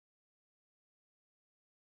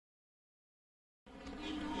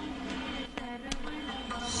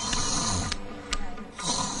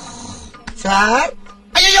Sir.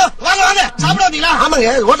 ஐயோ வாங்க வாங்க சாப்பிட வந்தீங்களா? ஆமாங்க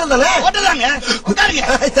ஹோட்டல் தானே. ஹோட்டல் தாங்க உட்காருங்க.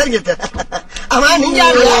 சரிங்க சார். ஆமா நீங்க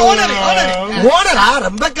ஓனரா?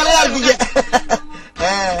 ரொம்ப கலையா இருக்கீங்க.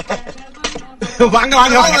 வாங்க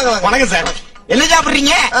வாங்க வாங்க. வணக்கம் சார். என்ன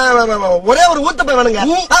சாப்பிடுறீங்க? ஒரே ஒரு ஊத்தப்பம் வேணுங்க.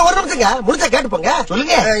 ஒரு நிமிஷங்க முடிச்சா கேட்டு போங்க.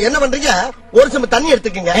 சொல்லுங்க. என்ன பண்றீங்க? ஒரு சம்பு தண்ணி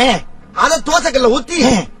எடுத்துக்கங்க. அத தோசைக்கல்ல ஊத்தி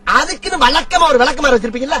அதுக்குன்னு வழக்கமா ஒரு விளக்கமா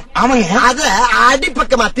வச்சிருப்பீங்கல்ல? ஆமாங்க. அத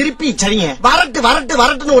அடிப்பக்கமா திருப்பி சரிங்க. வரட்டு வரட்டு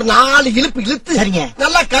வரட்டுன்னு ஒரு 4 இழுப்பு இழுத்து சரிங்க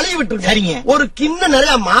நல்லா கழுவி விட்டுருங்க. சரிங்க. ஒரு கிண்ணம்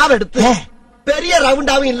நிறைய மாவு எடுத்து பெரிய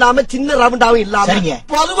ரவுண்டாவும் இல்லாம சின்ன ரவுண்டாவும் இல்லாம சரிங்க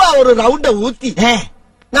பொதுவா ஒரு ரவுண்ட ஊத்தி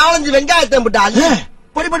 4-5 வெங்காயத்தை போட்டு அள்ளி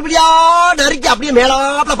பொடி பொடி பொடியா நறுக்கி அப்படியே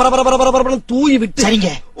மேலாப்ல பரபர தூவி விட்டு சரிங்க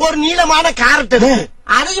ஒரு நீளமான கேரட் எடுத்து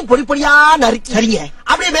அதையும் பொடி பொடியா நறுக்கி சரிங்க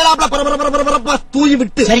அப்படியே மேலாப்ல பரபர தூவி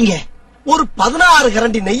விட்டு சரிங்க ஒரு 16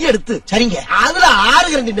 கரண்டி நெய் எடுத்து சரிங்க அதுல 6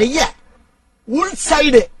 கரண்டி நெய்ய உள்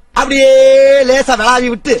சைடு அப்படியே லேசா விளாவி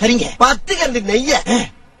விட்டு சரிங்க 10 கரண்டி நெய்ய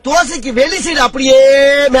தோசைக்கு வெளி சைடு அப்படியே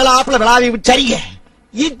மேலாப்ல விளாவி விட்டு சரிங்க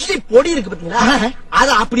இட்லி பொடி இருக்கு பாத்தீங்களா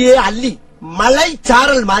அத அப்படியே அள்ளி மலை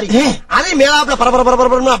சாரல் மாதிரி அதை மேலாப்ல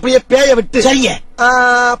பரபர அப்படியே பேய விட்டு சரிங்க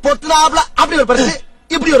பொத்துனாப்ல அப்படி ஒரு பருத்து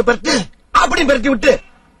இப்படி ஒரு பருத்து அப்படி பருத்தி விட்டு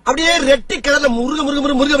அப்படியே ரெட்டி கலர்ல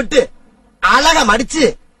முருக விட்டு அழகா மடிச்சு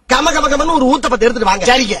கம கம கமன்னு ஒரு ஊத்தப்பத்தை எடுத்துட்டு வாங்க.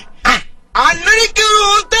 சரிங்க. அன்னைக்கு ஒரு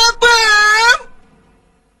ஊத்தப்பம்.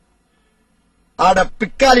 அட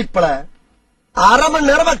பிக்காளிப்பழ 1/2 மணி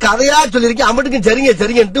நேரமா கதையா சொல்லிருக்கேன். அம்மட்டுக்கும் சரிங்க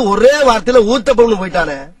சரிங்கன்ட்டு ஒரே வார்த்தையில ஊத்தப்பம்னு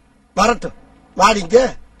போயிட்டானே. வரட்டும் வாடிங்க.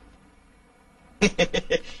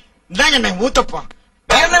 இந்தாங்க ஊத்தப்பம்.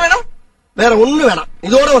 வேற என்ன வேணும்? வேற ஒண்ணு வேணாம்.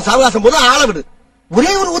 இதோட ஒரு சாவகாசம் போது ஆள விடு.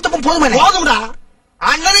 ஒரே ஒரு ஊத்தப்பம் போதுமா? போதும்டா.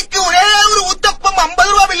 அண்ணனுக்கு ஒரே ஒரு ஊத்தப்பம்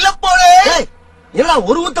 50 ரூபாய் இல்ல போல. என்னடா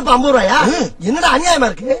ஒரு ஊத்தப்பம் 50 ரூபாயா? என்னடா அநியாயமா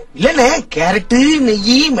இருக்கு? இல்லண்ணே கேரட்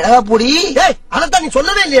நெய் மிளகா பொடி. அதத்தான் நீ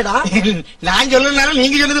சொல்லவே இல்லையடா. நான் சொல்லனாலும்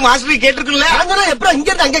நீங்க சொன்னது மாஸ்டர் கேட்டிருக்குல்ல. எப்ப இங்க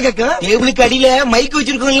இருந்து அங்க கேட்க? டேபிளுக்கு அடியில மைக்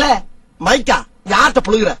வச்சிருக்கோம்ல. மைக்கா? யார்கிட்ட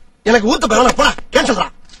புழுகுற? எனக்கு ஊத்தப்பம் வேணாம் போடா. கேன்சல்ரா.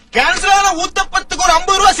 கேன்சல் ஆன ஊத்தப்பத்துக்கு ஒரு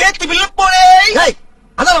 50 ரூபாய் சேர்த்து பில்ல போலே.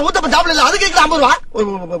 அதான் ஊத்தப்பம் சாப்பிடல இல்ல அதுக்கு 50 ரூபா.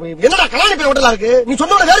 என்னடா கல்யாணி போய் ஹோட்டலா இருக்கு? நீ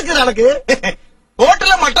சொன்ன வேற இருக்குடா எனக்கு.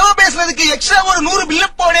 ஹோட்டல்ல மட்டமா பேசுறதுக்கு எக்ஸ்ட்ரா ஒரு 100 பில்ல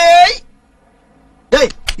போலே.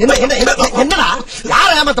 என்னடா யார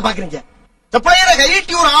ஏமாத்த பாக்குறீங்க? பையனை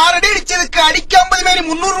கையிட்டி ஒரு 6 அடி அடிச்சதுக்கு அடிக்க 50 மாதிரி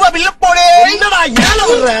 300 ரூபாய் பில்ல போலே. என்னடா ஏழ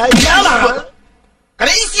வர்ற?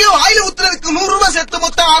 கடைசியா வாயில ஊத்துறதுக்கு 100 ரூபாய் சேர்த்து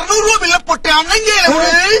மொத்தம் 600 ரூபாய் பில்ல போட்டு அண்ணங்க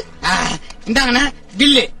இந்தாங்கண்ணா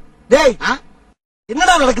பில்லு. டேய்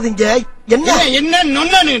என்னடா நடக்குது இங்க? என்ன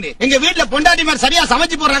நொன்னு எங்க வீட்டுல பொண்டாட்டி மாதிரி சரியா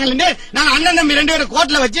சமைச்சு போடுறாங்க. நாங்க அண்ணன் தம்பி 2 பேரும்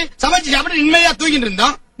கோட்ல வச்சு சமைச்சு சாப்பிட்டு நிம்மதியா தூக்கிட்டு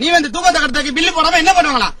இருந்தோம். நீ வந்து தூக்கத்தை கடத்தாக்கு பில்லு போடாம என்ன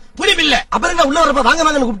பண்ணுவாங்களா? புடி பில்ல. அப்புறம் உள்ள வரப்ப வாங்க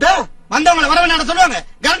வாங்கன்னு கூப்பிட்ட வந்தவங்களை வரவேன் சொல்லுவாங்க.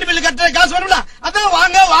 கரண்ட் பில்லு கட்டுற காசு வரும்ல அதான்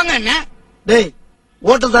வாங்க வாங்க. என்ன டேய்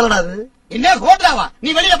ஹோட்டல் தானடா அது? என்ன ஹோட்டலாவா? நீ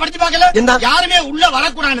வெளியில படிச்சு பாக்கல? யாருமே உள்ள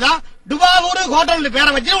வரக்கூடாதுதான் டுபாகூர் ஹோட்டல்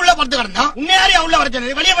பேரை வச்சு உள்ள படுத்து கிடந்தோம். உன்னையாரியா உள்ள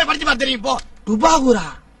வரைச்சது? வெளியே போய் படிச்சு பார்த்து தெரியும். போ டுபாகூரா?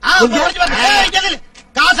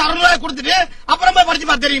 காசு 600 ரூபாய் கொடுத்துட்டு அப்புறம் போய் படிச்சு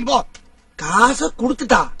பார்த்து தெரியும். போ காசை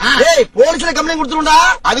குடுத்துட்டா போலீஸ்ல கம்ப்ளைண்ட் கொடுத்துருண்டா.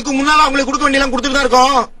 அதுக்கு முன்னால அவங்களுக்கு கொடுக்க வேண்டியெல்லாம் கொடுத்துட்டு தான்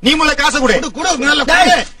இருக்கோம். நீ முன்ன காசை கொடு.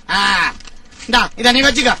 இத நீ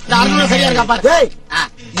வச்சுக்க. 600 சரியா இருக்கா பாரு.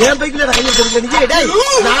 என் பைக்குல கையில் கொடுக்க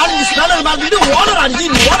 4 ஸ்டாலர் மாத்திட்டு ஓனரா நீ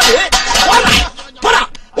ஓனரு.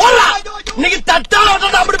 இன்னைக்கு தட்டால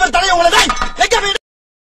அப்படி தலைய உங்களை